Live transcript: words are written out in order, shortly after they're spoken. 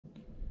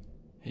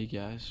Hey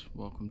guys,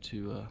 welcome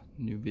to a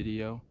new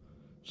video.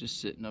 Just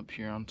sitting up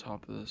here on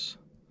top of this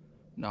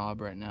knob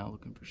right now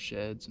looking for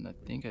sheds, and I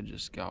think I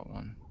just got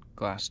one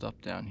glassed up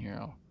down here.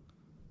 I'll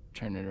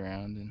turn it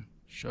around and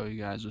show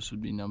you guys. This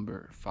would be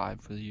number 5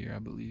 for the year, I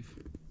believe.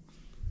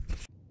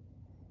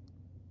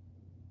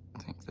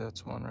 I think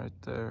that's one right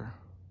there,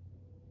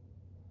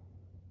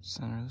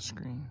 center of the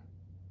screen.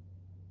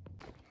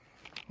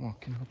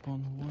 Walking up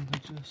on the one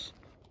that just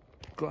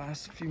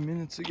glassed a few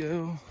minutes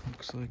ago.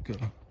 Looks like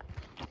a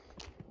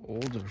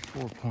older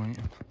 4-point.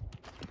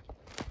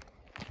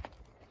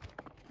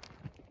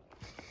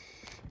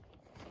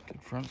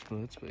 Good front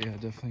splits, but yeah,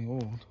 definitely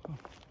old. Oh.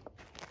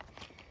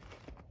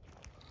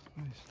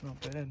 Nice,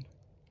 not bad.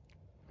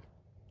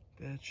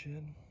 Bad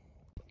shed.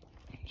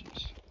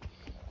 Just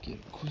get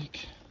a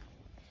quick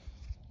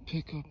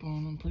pickup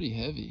on them. Pretty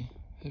heavy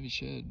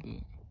shed,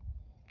 but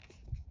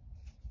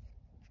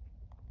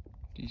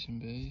decent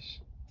base.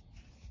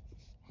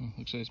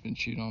 Looks like it's been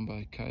chewed on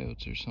by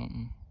coyotes or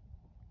something.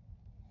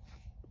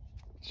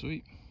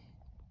 Sweet.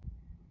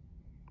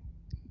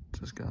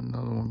 Just got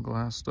another one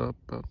glassed up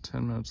about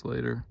 10 minutes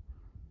later.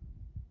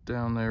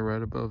 Down there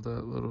right above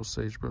that little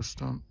sagebrush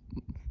stump.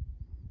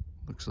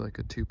 Looks like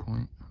a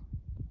 2-point.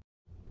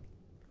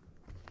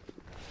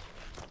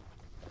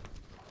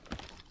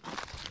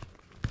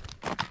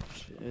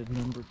 Shed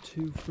number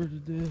 2 for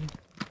today.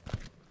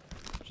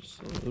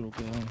 Just a little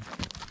guy.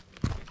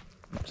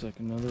 Looks like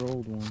another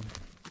old one.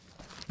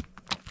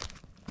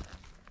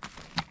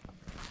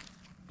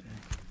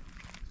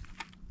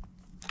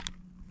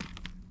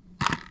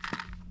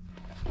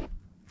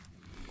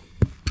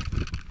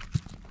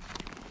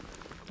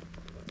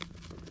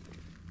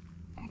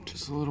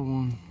 Just a little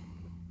one.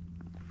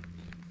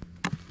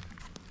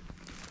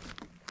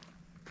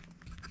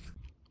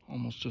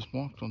 Almost just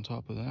walked on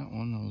top of that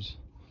one. I was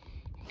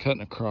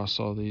cutting across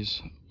all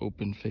these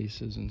open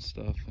faces and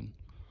stuff, and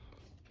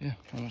yeah,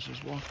 almost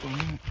just walked on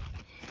that.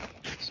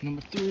 It's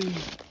number 3.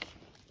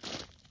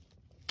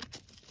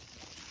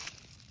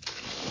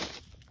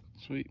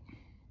 Sweet.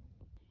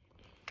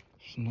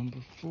 It's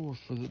number 4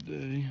 for the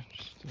day.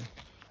 Just a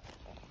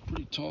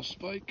pretty tall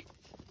spike.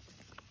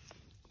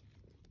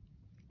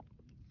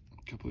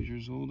 Couple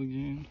years old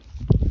again.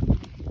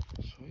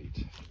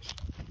 Sweet.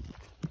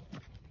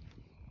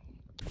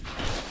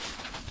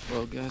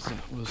 Well guys,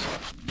 that was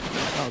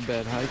not a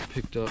bad hike.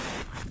 Picked up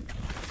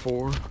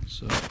 4,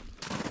 so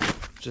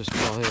just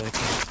probably like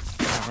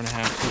an hour and a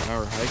half, 2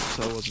 hour hike,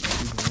 so I wasn't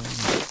too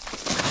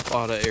long. A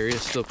lot of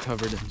areas still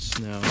covered in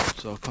snow,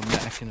 so I'll come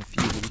back in a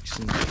few weeks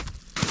and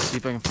see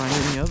if I can find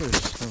any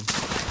others. So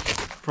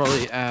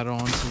probably add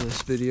on to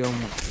this video. I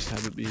won't just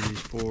have it be these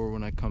 4.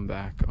 When I come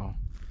back,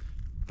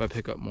 if I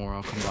pick up more,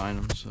 I'll combine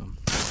them. So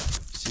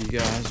see you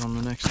guys on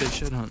the next day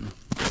shed hunting.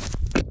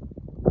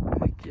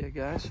 Heck yeah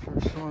guys,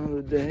 first one of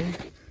the day.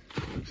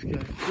 Just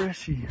got a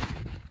freshie.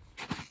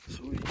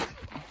 Sweet.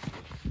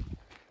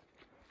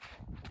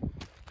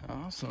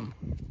 Awesome.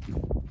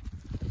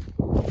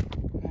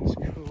 That's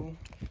cool.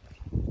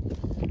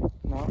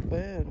 Not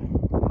bad. I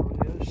wonder where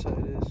the other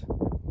side is.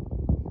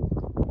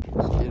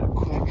 Let's get a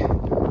quick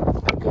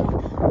pickup.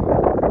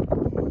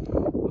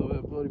 A little bit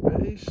of bloody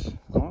base.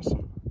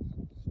 Awesome.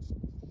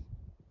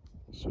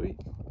 Sweet.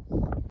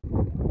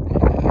 Hey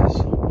guys,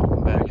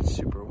 welcome back. It's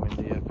super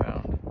windy. I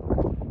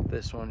found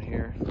this one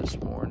here this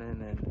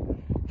morning and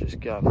just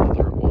got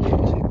another old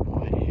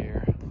 2-point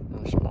here.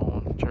 Another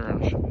small one. Turn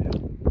around and show you.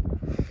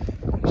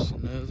 Just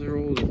another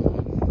older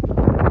one.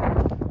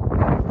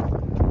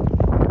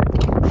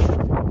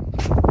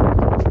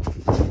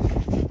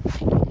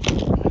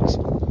 That's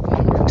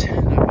number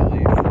 10, I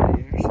believe, for the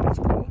year, so that's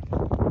cool.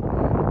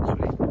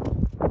 Sweet.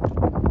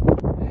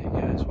 Hey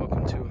guys,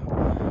 welcome to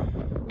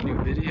a new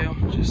video.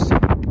 Just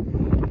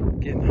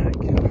getting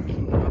hiking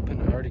up, and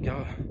I already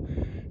got, I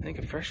think,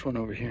 a fresh one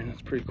over here, and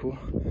that's pretty cool.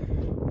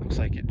 Looks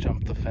like it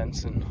jumped the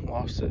fence and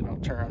lost it. I'll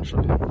turn around and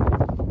show you.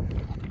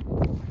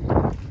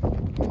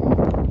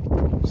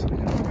 Looks like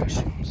a fresh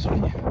one.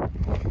 Sweet.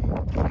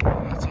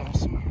 That's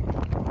awesome.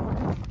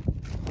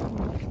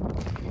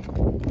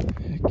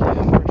 Heck yeah,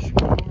 fresh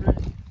one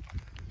already.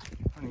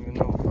 I don't even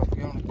know if I've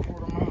gone a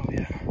quarter mile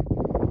yet.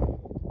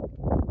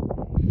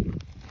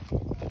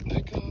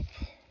 Pick up.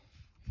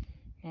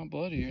 Not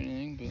bloody or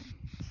anything, but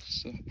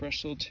it's a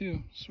fresh little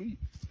 2. Sweet.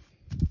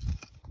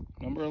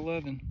 Number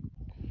 11.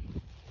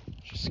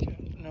 Just got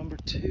number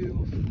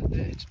 2 for the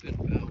day. It's been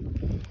about,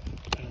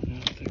 I don't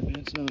know, 30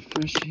 minutes. Another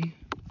freshie.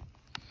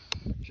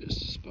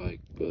 Just a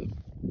spike, but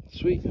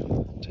sweet.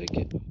 Take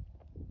it.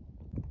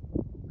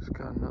 Just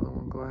got another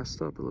one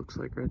glassed up, it looks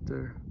like right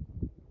there.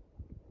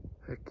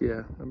 Heck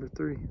yeah, number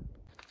 3.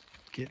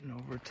 Getting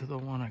over to the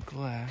one I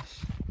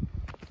glassed.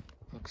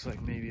 Looks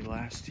like maybe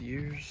last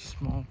year's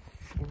small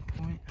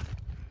 4-point.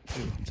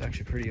 Ooh, it's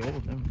actually pretty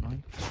old, never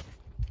mind.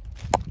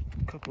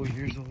 A couple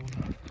years old.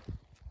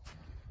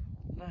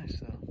 Nice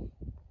though.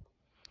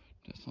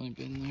 Definitely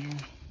been there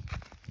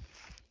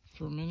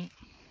for a minute.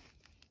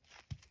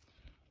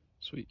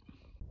 Sweet.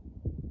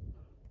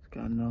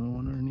 Got another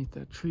one underneath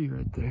that tree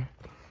right there.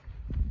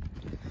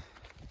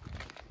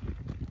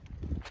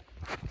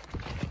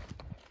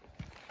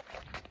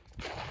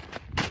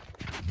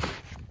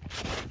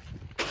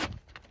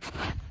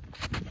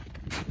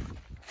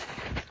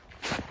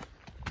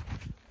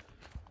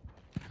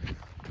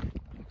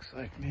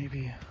 Looks like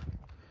maybe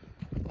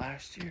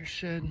last year's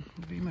shed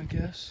would be my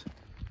guess.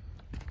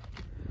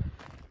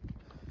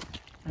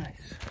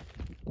 Nice.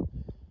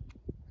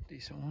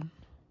 Decent one.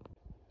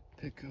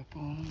 Pick up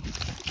on them.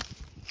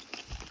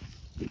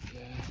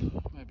 Yeah,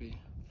 might be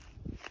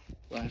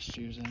last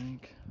year's, I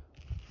think.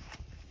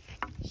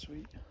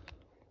 Sweet.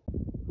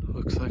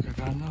 Looks like I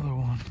got another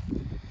one.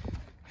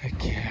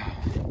 Heck yeah.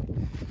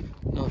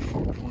 Another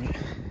 4-point.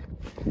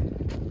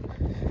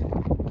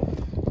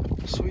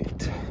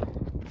 Sweet.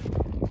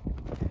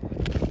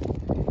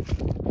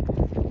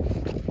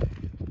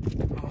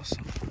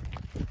 Awesome.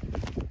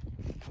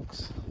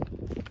 Looks,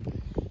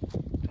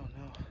 don't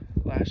know,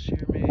 last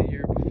year, maybe a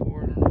year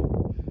before, I don't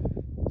know.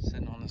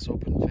 Sitting on this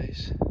open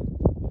face.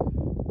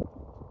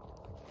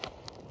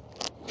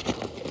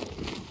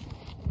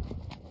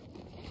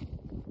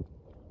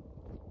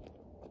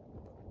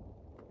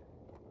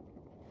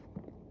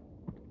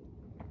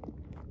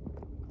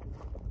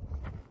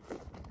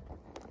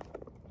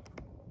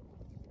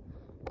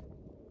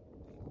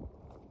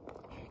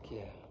 Heck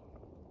yeah.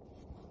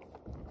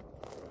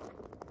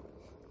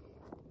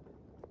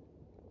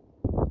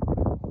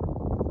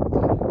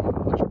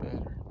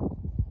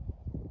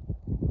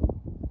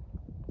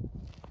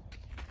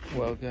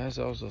 Well guys,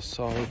 that was a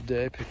solid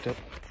day. Picked up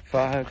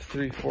 5,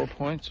 3, 4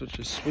 points, which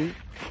is sweet.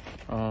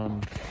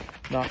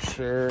 Not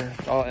sure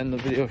if I'll end the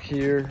video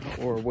here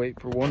or wait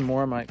for one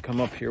more. I might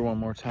come up here one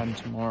more time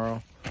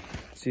tomorrow,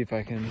 see if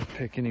I can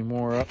pick any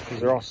more up, because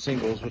they're all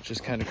singles, which is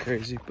kind of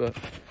crazy, but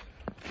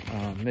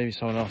maybe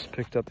someone else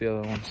picked up the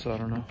other one, so I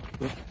don't know.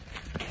 But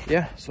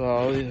yeah, so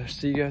I'll either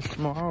see you guys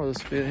tomorrow or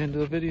this will be the end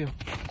of the video.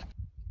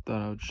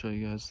 Thought I would show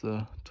you guys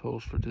the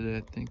totals for today.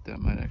 I think that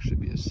might actually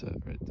be a set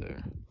right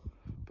there.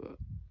 But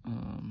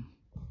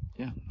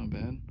yeah, not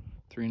bad.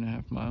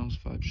 3.5 miles,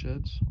 5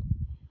 sheds.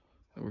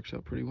 That works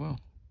out pretty well.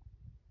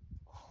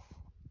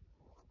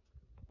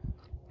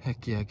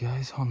 Heck yeah,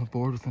 guys, on the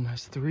board with a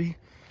nice 3.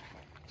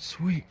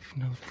 Sweet,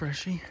 another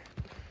freshie.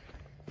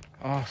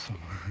 Awesome.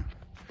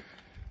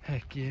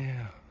 Heck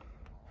yeah.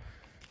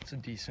 It's a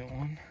decent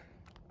one.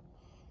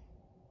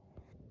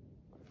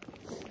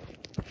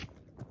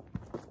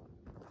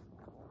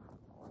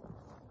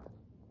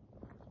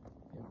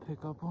 And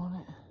pick up on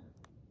it.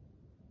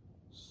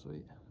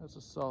 Sweet, that's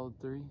a solid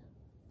 3.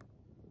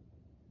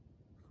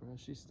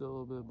 Freshie, still a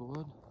little bit of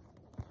blood.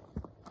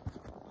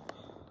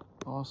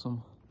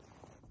 Awesome.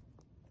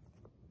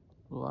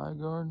 Little eye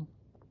guard.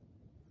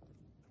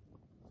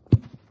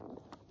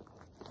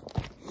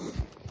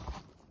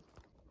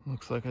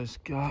 Looks like I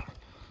just got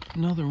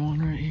another one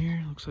right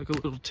here. Looks like a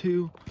little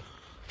 2.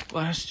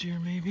 Last year,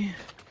 maybe.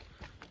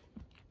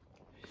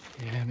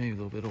 Yeah, maybe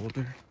a little bit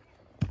older.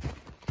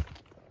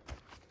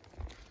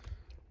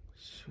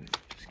 Sweet,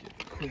 just get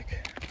a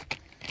quick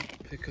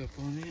pick up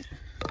on it.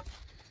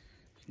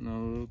 Another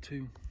little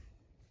 2.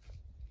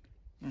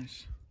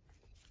 Nice.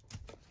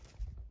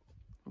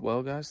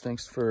 Well guys,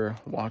 thanks for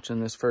watching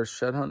this first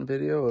shed hunting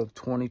video of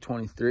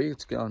 2023.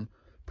 It's gone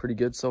pretty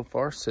good so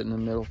far, sitting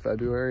in middle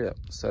February at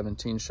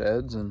 17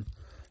 sheds and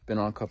been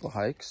on a couple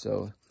hikes,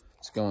 so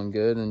it's going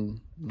good. And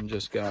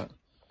just got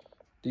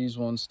these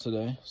ones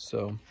today,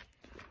 so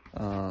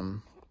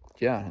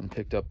yeah, and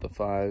picked up the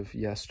 5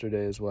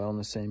 yesterday as well in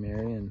the same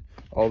area. And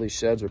all these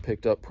sheds were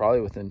picked up probably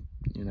within,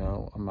 you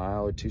know, a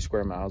mile or 2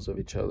 square miles of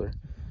each other.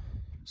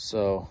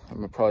 So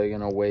I'm probably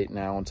gonna wait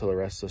now until the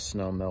rest of the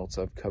snow melts.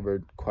 I've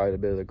covered quite a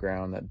bit of the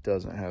ground that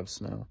doesn't have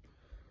snow.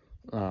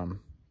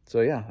 So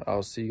yeah,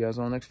 I'll see you guys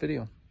on the next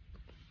video.